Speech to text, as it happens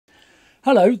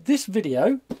Hello, this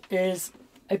video is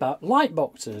about light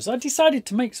boxes. I decided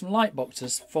to make some light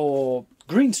boxes for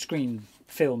green screen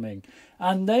filming,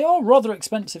 and they are rather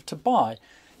expensive to buy.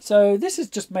 So this is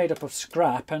just made up of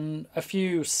scrap and a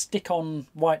few stick-on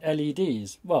white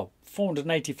LEDs. Well,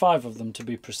 485 of them to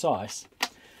be precise.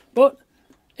 But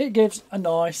it gives a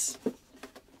nice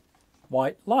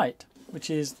white light,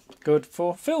 which is good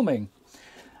for filming.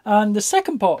 And the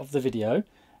second part of the video,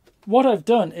 what I've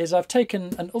done is I've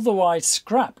taken an otherwise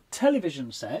scrap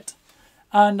television set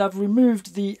and I've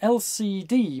removed the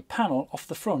LCD panel off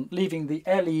the front, leaving the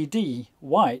LED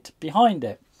white behind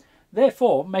it,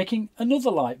 therefore making another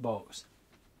light box,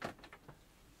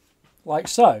 like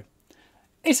so.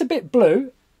 It's a bit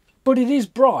blue, but it is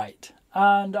bright,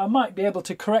 and I might be able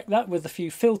to correct that with a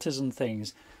few filters and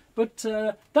things. But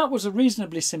that was a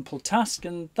reasonably simple task,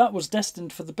 and that was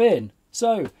destined for the bin.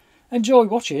 So, enjoy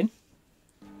watching.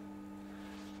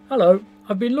 Hello,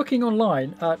 I've been looking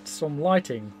online at some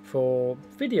lighting for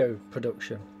video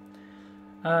production,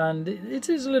 and it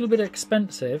is a little bit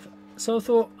expensive, so I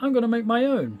thought I'm going to make my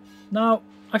own. Now,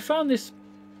 I found this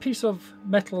piece of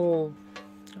metal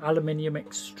aluminium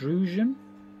extrusion,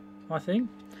 I think,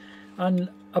 and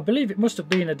I believe it must have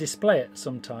been a display at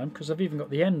some time because I've even got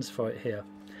the ends for it here.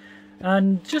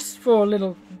 And just for a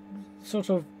little sort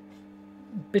of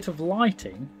bit of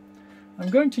lighting, I'm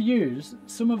going to use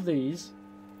some of these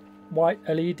white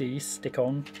LED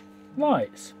stick-on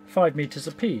lights, 5 meters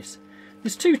a piece.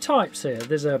 There's two types here.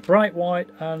 There's a bright white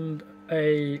and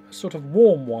a sort of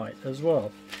warm white as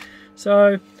well.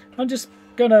 So I'm just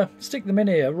gonna stick them in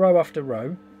here row after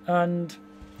row and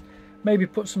maybe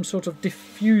put some sort of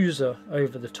diffuser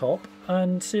over the top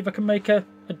and see if I can make a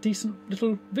decent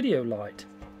little video light.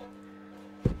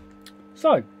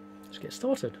 So let's get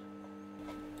started.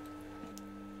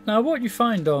 Now, what you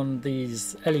find on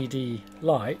these LED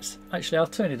lights, actually I'll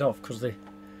turn it off because the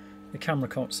camera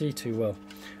can't see too well.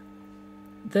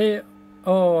 There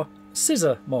are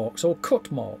scissor marks or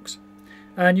cut marks,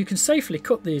 and you can safely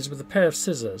cut these with a pair of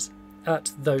scissors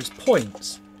at those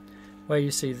points where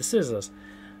you see the scissors.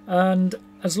 And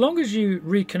as long as you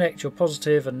reconnect your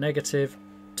positive and negative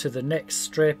to the next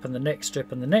strip and the next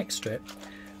strip and the next strip,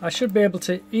 I should be able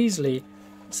to easily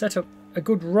set up a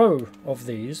good row of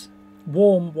these,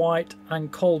 warm white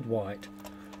and cold white,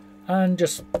 and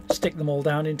just stick them all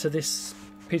down into this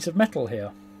piece of metal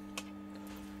here.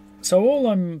 So all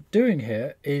I'm doing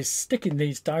here is sticking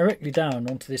these directly down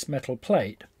onto this metal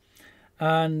plate,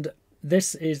 and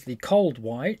this is the cold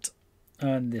white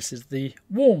and this is the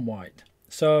warm white.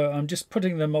 So I'm just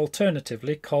putting them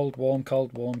alternatively, cold, warm,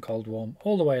 cold, warm, cold, warm,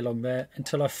 all the way along there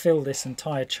until I fill this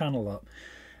entire channel up,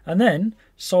 and then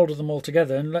solder them all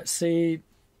together and let's see,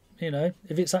 you know,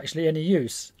 if it's actually any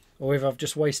use or if I've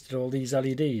just wasted all these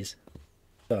LEDs.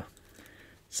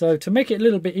 So to make it a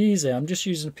little bit easier, I'm just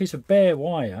using a piece of bare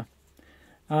wire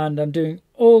and I'm doing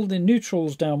all the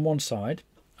neutrals down one side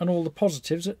and all the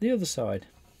positives at the other side,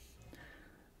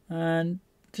 and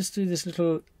just do this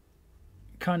little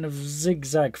kind of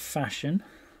zigzag fashion,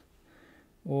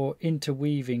 or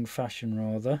interweaving fashion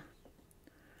rather.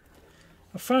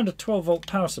 I found a 12 volt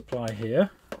power supply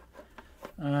here,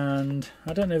 and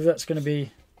I don't know if that's going to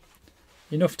be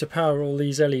enough to power all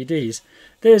these LEDs.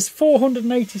 There's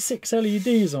 486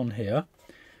 LEDs on here,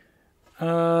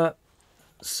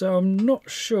 so I'm not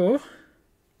sure.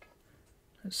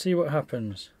 Let's see what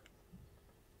happens.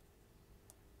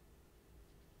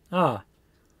 Now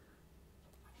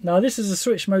this is a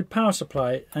switch mode power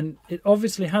supply, and it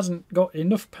obviously hasn't got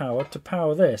enough power to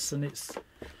power this, and it's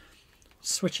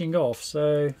switching off,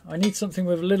 so I need something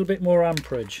with a little bit more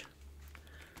amperage.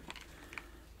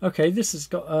 Okay, this has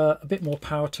got a bit more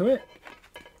power to it.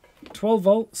 12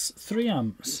 volts, 3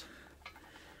 amps.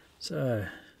 So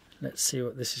let's see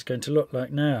what this is going to look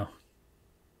like now.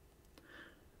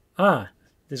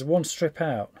 There's one strip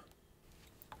out.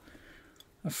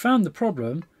 I found the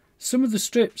problem. Some of the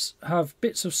strips have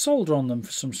bits of solder on them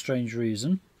for some strange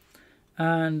reason,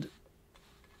 and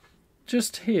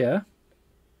just here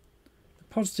the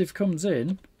positive comes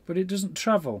in, but it doesn't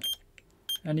travel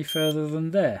any further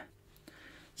than there.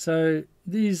 So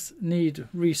these need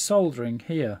resoldering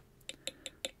here.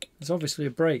 There's obviously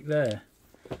a break there.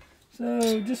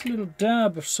 So just a little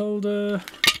dab of solder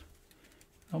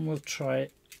and we'll try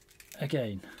it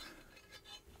again.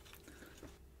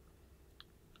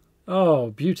 Oh,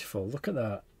 beautiful, look at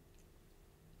that.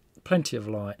 Plenty of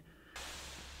light.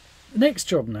 The next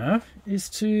job now is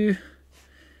to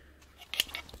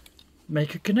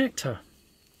make a connector.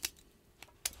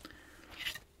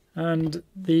 And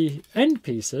the end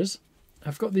pieces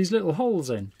have got these little holes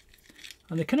in,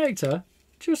 and the connector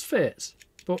just fits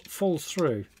but falls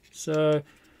through. So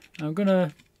I'm going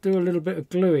to do a little bit of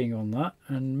gluing on that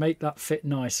and make that fit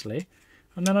nicely,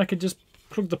 and then I can just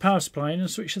plug the power supply in and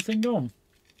switch the thing on.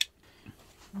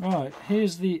 Right,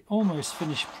 here's the almost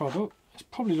finished product. It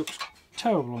probably looks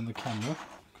terrible on the camera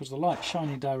because the light's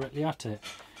shining directly at it.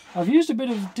 I've used a bit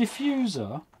of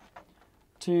diffuser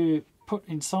to put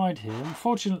inside here.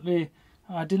 Unfortunately,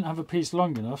 I didn't have a piece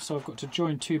long enough, so I've got to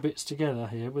join two bits together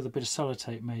here with a bit of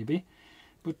sellotape maybe.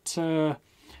 But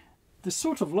the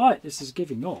sort of light this is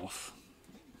giving off,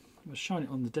 I'll shine it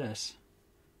on the desk.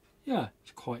 Yeah,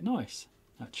 it's quite nice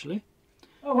actually.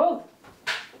 Oh well,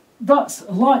 that's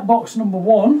light box number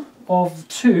 1 of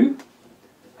 2,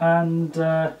 and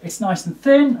it's nice and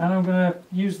thin, and I'm going to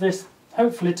use this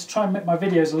hopefully to try and make my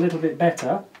videos a little bit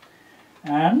better.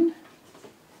 And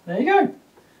there you go,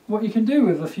 what you can do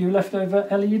with a few leftover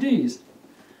LEDs.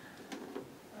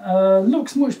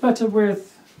 Looks much better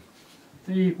with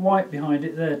the white behind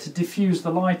it there to diffuse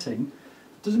the lighting.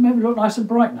 Does it make me look nice and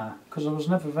bright now? Because I was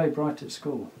never very bright at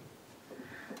school.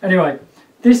 Anyway,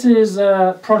 this is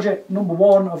project number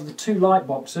 1 of the 2 light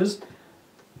boxes.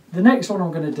 The next one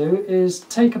I'm going to do is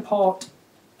take apart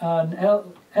an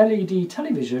LED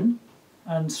television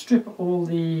and strip all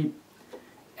the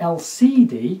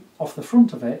LCD off the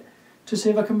front of it to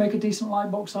see if I can make a decent light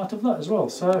box out of that as well.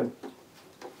 So,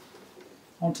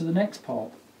 on to the next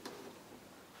part.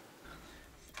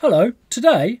 Hello,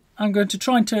 today I'm going to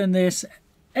try and turn this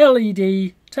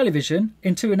LED television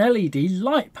into an LED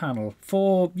light panel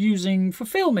for using for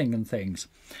filming and things.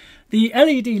 The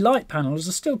LED light panels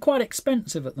are still quite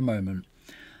expensive at the moment.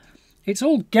 It's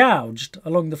all gouged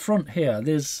along the front here.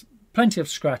 There's plenty of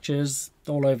scratches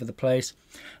all over the place,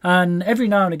 and every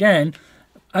now and again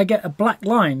I get a black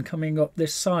line coming up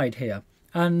this side here,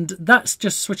 and that's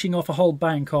just switching off a whole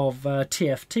bank of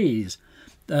TFTs,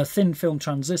 thin film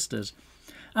transistors.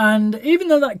 And even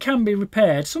though that can be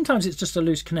repaired, sometimes it's just a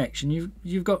loose connection.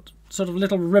 You've got sort of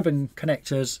little ribbon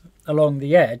connectors along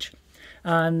the edge,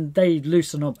 and they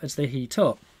loosen up as they heat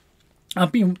up.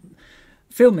 I've been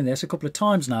filming this a couple of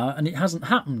times now, and it hasn't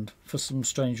happened for some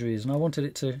strange reason. I wanted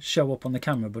it to show up on the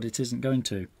camera, but it isn't going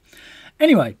to.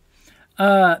 Anyway,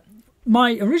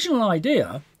 my original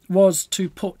idea was to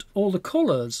put all the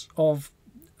colours of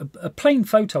a plain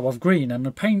photo of green and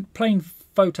a plain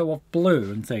photo of blue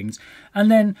and things,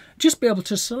 and then just be able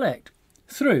to select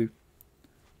through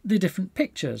the different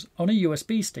pictures on a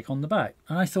USB stick on the back.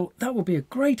 And I thought that would be a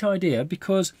great idea,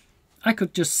 because I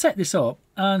could just set this up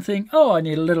and think, oh, I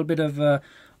need a little bit of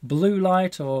blue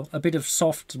light or a bit of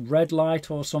soft red light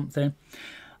or something.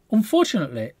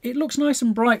 Unfortunately, it looks nice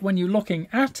and bright when you're looking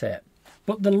at it,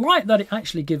 but the light that it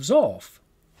actually gives off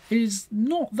is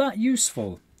not that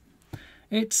useful.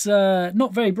 It's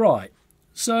not very bright.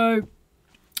 So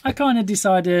I kind of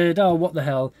decided, oh, what the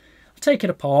hell, I'll take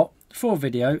it apart for a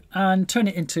video and turn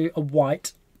it into a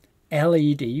white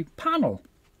LED panel.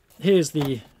 Here's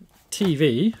the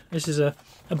TV. This is a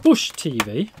Bush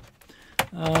TV,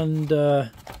 and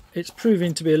it's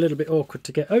proving to be a little bit awkward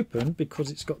to get open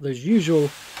because it's got those usual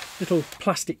little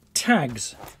plastic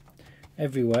tags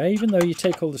everywhere. Even though you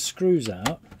take all the screws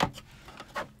out,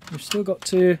 you've still got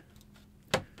to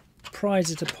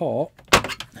prise it apart.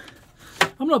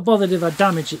 I'm not bothered if I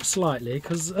damage it slightly,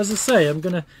 because as I say, I'm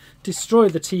going to destroy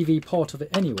the TV part of it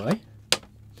anyway.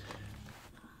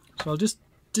 So I'll just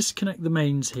disconnect the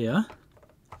mains here,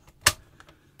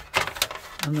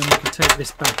 and then we can take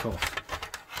this back off.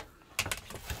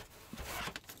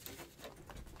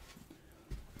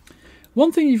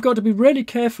 One thing you've got to be really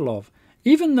careful of,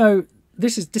 even though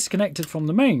this is disconnected from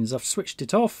the mains, I've switched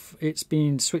it off, it's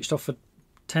been switched off for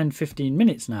 10-15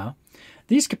 minutes now,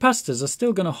 these capacitors are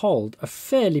still going to hold a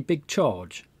fairly big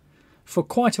charge for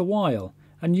quite a while,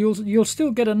 and you'll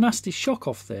still get a nasty shock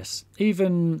off this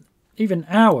even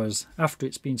hours after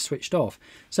it's been switched off.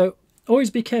 So always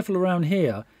be careful around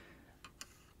here,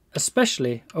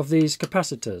 especially of these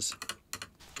capacitors.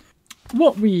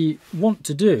 What we want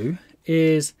to do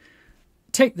is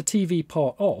take the TV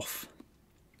part off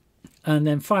and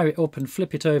then fire it up and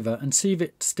flip it over and see if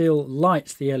it still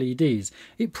lights the LEDs.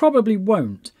 It probably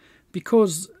won't,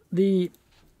 because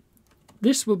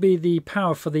this will be the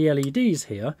power for the LEDs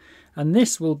here, and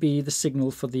this will be the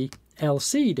signal for the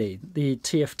LCD, the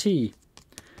TFT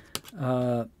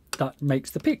that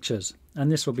makes the pictures,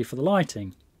 and this will be for the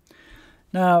lighting.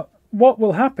 Now what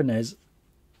will happen is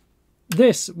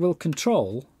this will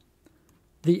control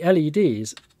the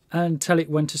LEDs and tell it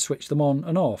when to switch them on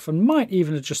and off, and might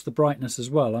even adjust the brightness as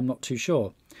well, I'm not too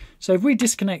sure. So if we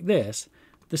disconnect this,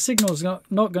 the signal's not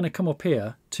going to come up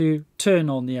here to turn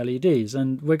on the LEDs,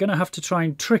 and we're going to have to try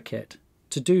and trick it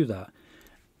to do that.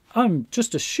 I'm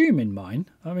just assuming mine.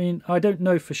 I mean, I don't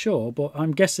know for sure, but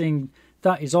I'm guessing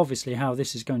that is obviously how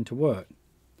this is going to work.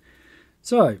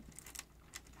 So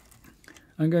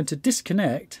I'm going to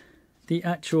disconnect the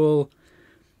actual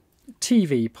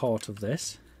TV part of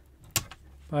this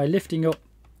by lifting up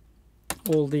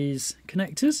all these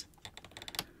connectors,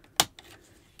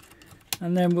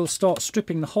 and then we'll start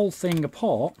stripping the whole thing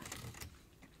apart.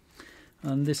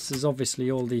 And this is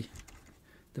obviously all the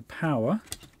power,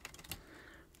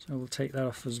 so we'll take that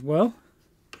off as well.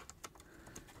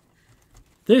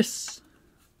 This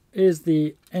is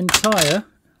the entire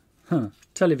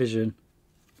television.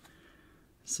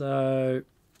 So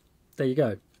there you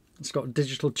go. It's got a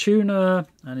digital tuner,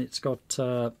 and it's got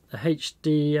a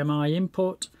HDMI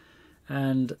input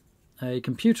and a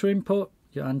computer input,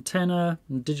 your antenna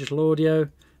and digital audio,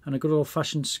 and a good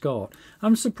old-fashioned SCART.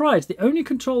 I'm surprised the only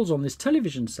controls on this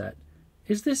television set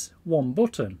is this one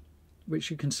button,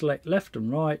 which you can select left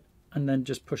and right and then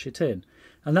just push it in.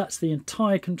 And that's the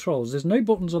entire controls. There's no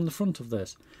buttons on the front of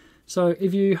this. So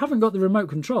if you haven't got the remote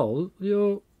control,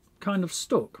 you're kind of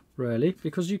stuck, really,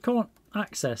 because you can't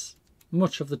access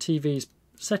much of the TV's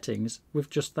settings with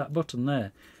just that button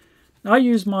there. I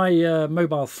use my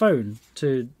mobile phone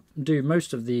to do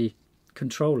most of the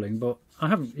controlling, but I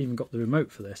haven't even got the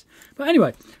remote for this. But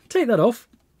anyway, take that off,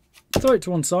 throw it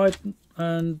to one side,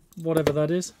 and whatever that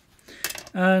is.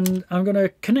 And I'm going to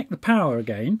connect the power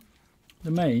again,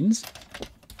 the mains,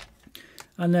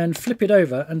 and then flip it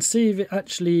over and see if it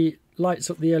actually lights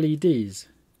up the LEDs.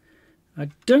 I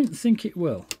don't think it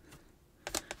will,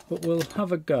 but we'll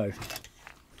have a go.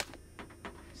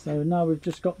 So now we've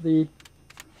just got the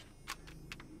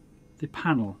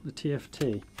panel, the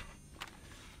TFT,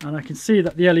 and I can see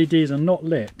that the LEDs are not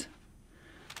lit.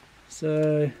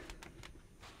 So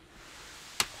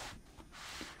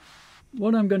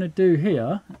what I'm going to do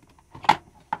here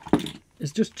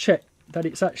is just check that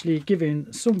it's actually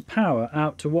giving some power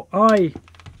out to what I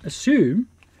assume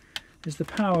is the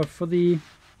power for the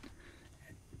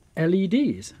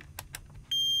LEDs,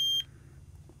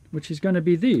 which is going to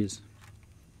be these.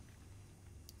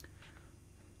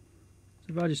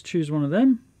 So if I just choose one of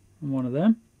them and one of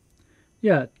them,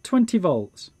 yeah, 20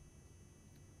 volts,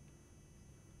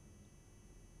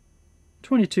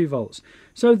 22 volts.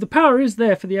 So the power is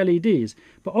there for the LEDs,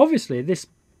 but obviously this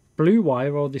blue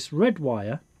wire or this red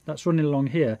wire that's running along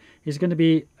here is going to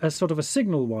be a sort of a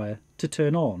signal wire to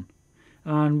turn on,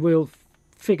 and we'll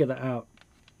figure that out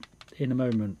in a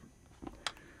moment.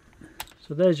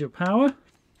 So there's your power,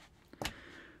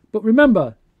 but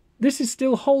remember, this is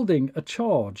still holding a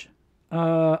charge,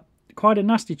 quite a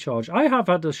nasty charge. I have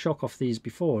had a shock off these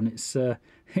before, and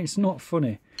it's not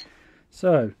funny.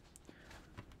 So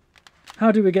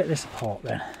how do we get this apart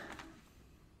then?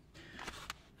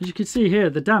 As you can see here,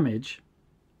 the damage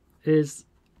is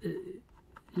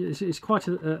it's quite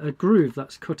a groove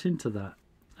that's cut into that,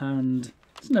 and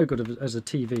it's no good as a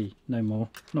TV no more,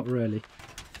 not really.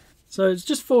 So it's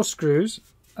just 4 screws,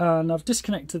 and I've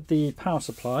disconnected the power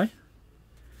supply,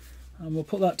 and we'll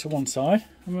put that to one side.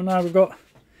 And now we've got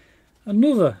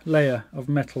another layer of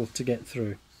metal to get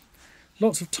through.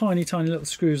 Lots of tiny little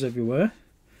screws everywhere,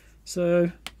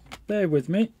 so bear with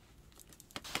me.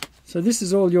 So this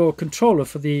is all your controller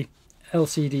for the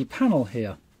LCD panel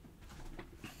here.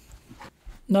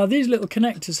 Now these little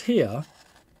connectors here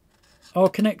are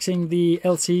connecting the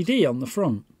LCD on the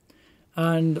front,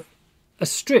 and a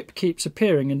strip keeps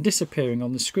appearing and disappearing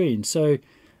on the screen. So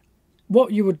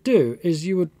what you would do is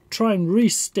you would try and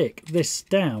re-stick this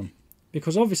down,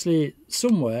 because obviously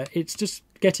somewhere it's just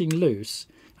getting loose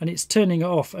and it's turning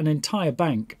off an entire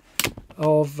bank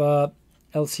of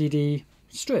LCD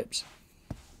strips.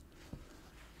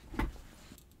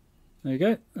 There you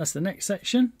go, that's the next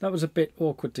section. That was a bit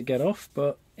awkward to get off,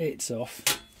 but it's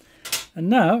off. And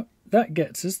now that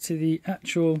gets us to the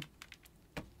actual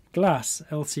glass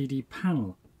LCD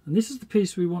panel, and this is the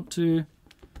piece we want to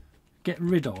get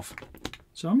rid of.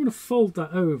 So I'm going to fold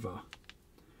that over,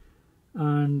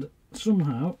 and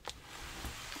somehow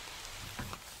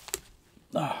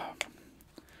I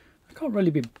can't really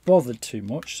be bothered too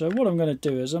much, so what I'm going to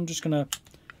do is I'm just going to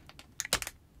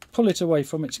pull it away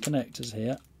from its connectors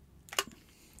here.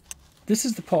 This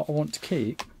is the part I want to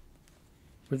keep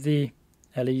with the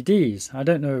LEDs. I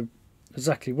don't know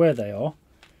exactly where they are,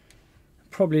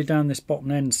 probably down this bottom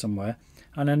end somewhere,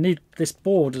 and I need this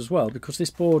board as well, because this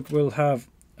board will have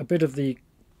a bit of the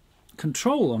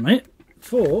control on it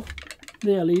for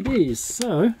the LEDs.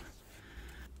 So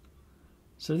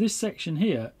this section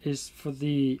here is for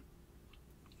the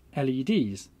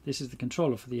LEDs. This is the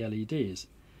controller for the LEDs,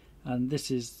 and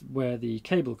this is where the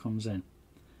cable comes in.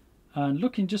 And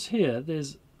looking just here,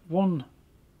 there's one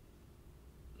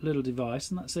little device,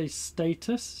 and that's a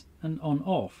status and on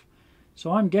off.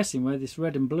 So I'm guessing where this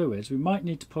red and blue is, we might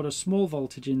need to put a small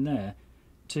voltage in there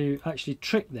to actually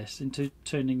trick this into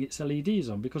turning its LEDs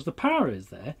on, because the power is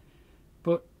there,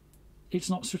 but it's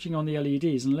not switching on the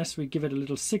LEDs unless we give it a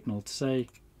little signal to say,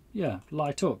 yeah,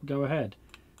 light up, go ahead.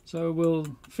 So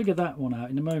we'll figure that one out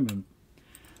in a moment.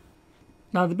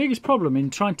 Now the biggest problem in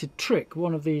trying to trick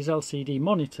one of these LCD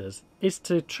monitors is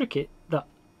to trick it that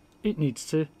it needs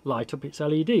to light up its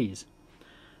LEDs.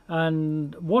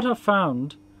 And what I've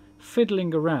found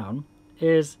fiddling around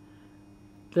is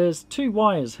there's two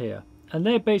wires here, and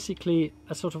they're basically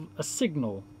a sort of a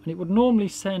signal, and it would normally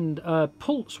send a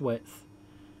pulse width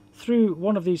through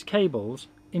one of these cables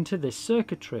into this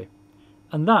circuitry,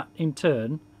 and that in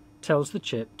turn tells the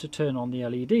chip to turn on the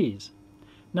LEDs.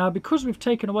 Now because we've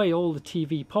taken away all the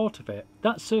TV part of it,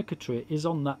 that circuitry is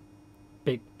on that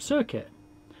big circuit.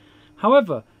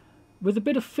 However, with a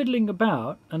bit of fiddling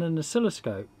about and an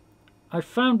oscilloscope, I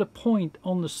found a point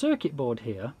on the circuit board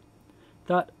here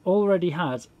that already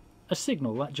has a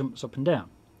signal that jumps up and down,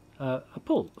 a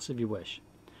pulse if you wish.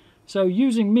 So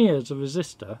using me as a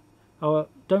resistor,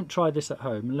 don't try this at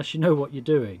home unless you know what you're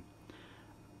doing.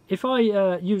 If I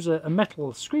use a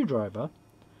metal screwdriver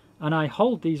and I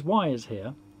hold these wires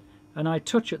here and I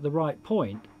touch at the right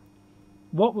point,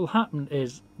 what will happen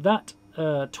is that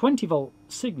 20 volt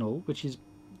signal, which is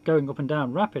going up and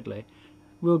down rapidly,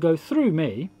 will go through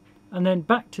me and then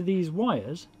back to these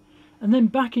wires and then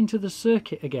back into the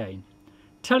circuit again,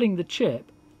 telling the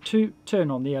chip to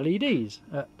turn on the LEDs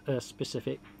at a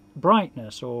specific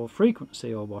brightness or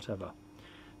frequency or whatever.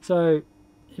 So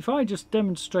if I just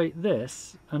demonstrate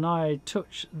this and I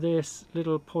touch this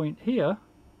little point here,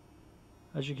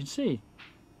 as you can see,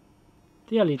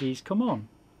 the LEDs come on,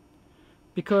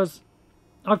 because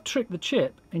I've tricked the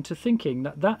chip into thinking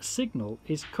that that signal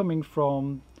is coming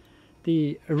from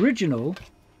the original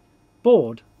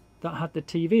board that had the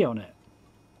TV on it,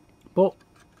 but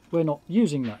we're not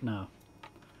using that now.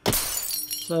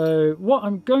 So what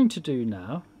I'm going to do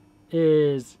now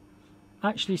is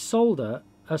actually solder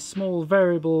a small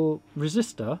variable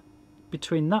resistor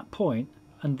between that point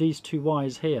and these two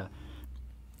wires here.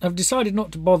 I've decided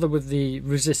not to bother with the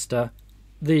resistor.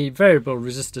 The variable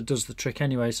resistor does the trick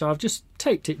anyway, so I've just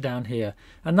taped it down here,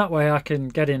 and that way I can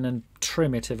get in and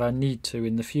trim it if I need to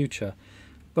in the future.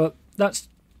 But that's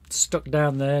stuck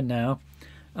down there now,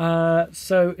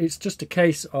 so it's just a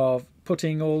case of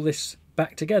putting all this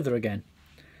back together again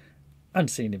and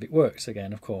seeing if it works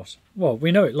again, of course. Well,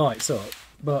 we know it lights up,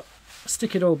 but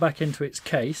stick it all back into its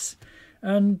case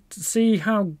and see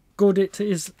how good it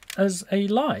is as a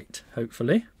light,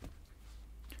 hopefully.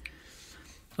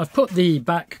 I've put the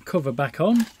back cover back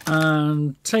on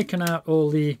and taken out all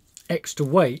the extra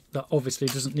weight that obviously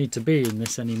doesn't need to be in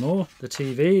this anymore. The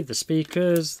TV, the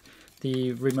speakers,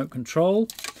 the remote control,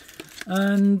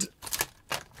 and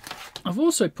I've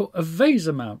also put a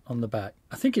Vaser mount on the back.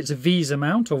 I think it's a Visa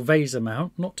mount or Vaser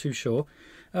mount, not too sure,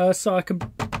 so I can,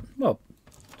 well,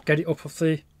 get it up off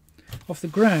the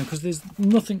ground, because there's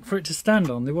nothing for it to stand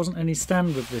on. There wasn't any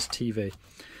stand with this TV.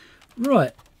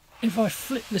 Right, if I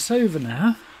flip this over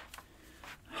now,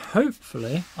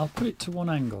 hopefully I'll put it to one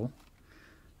angle.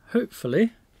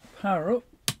 Hopefully, power up.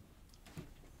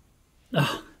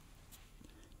 Ah,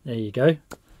 there you go.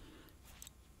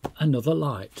 Another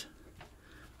light.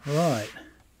 Right,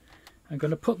 I'm going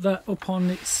to put that up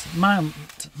on its mount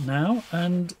now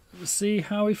and see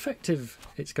how effective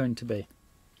it's going to be.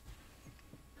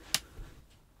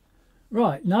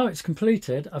 Right, now it's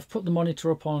completed. I've put the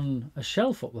monitor up on a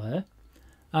shelf up there,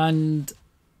 and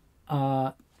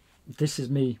this is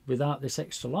me without this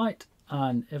extra light.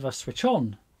 And if I switch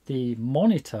on the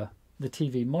monitor, the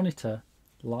TV monitor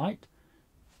light,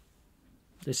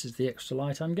 this is the extra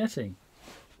light I'm getting.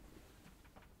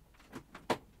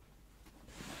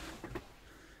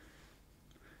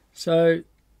 So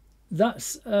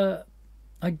that's,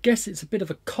 I guess it's a bit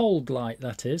of a cold light,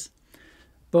 that is,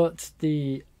 but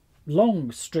the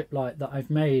long strip light that I've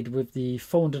made with the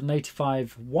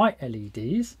 485 white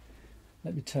LEDs,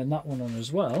 let me turn that one on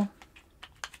as well,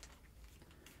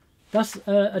 that's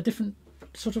a different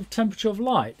sort of temperature of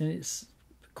light, and it's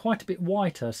quite a bit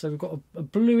whiter. So we've got a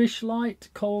bluish light,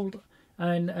 cold,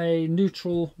 and a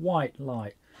neutral white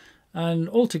light, and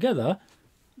altogether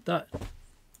that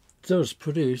does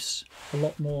produce a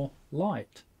lot more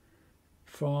light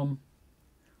from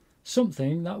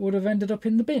something that would have ended up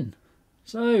in the bin.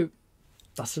 So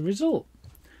that's the result.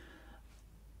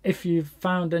 If you've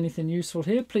found anything useful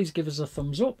here, please give us a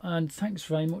thumbs up, and thanks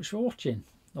very much for watching.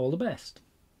 All the best.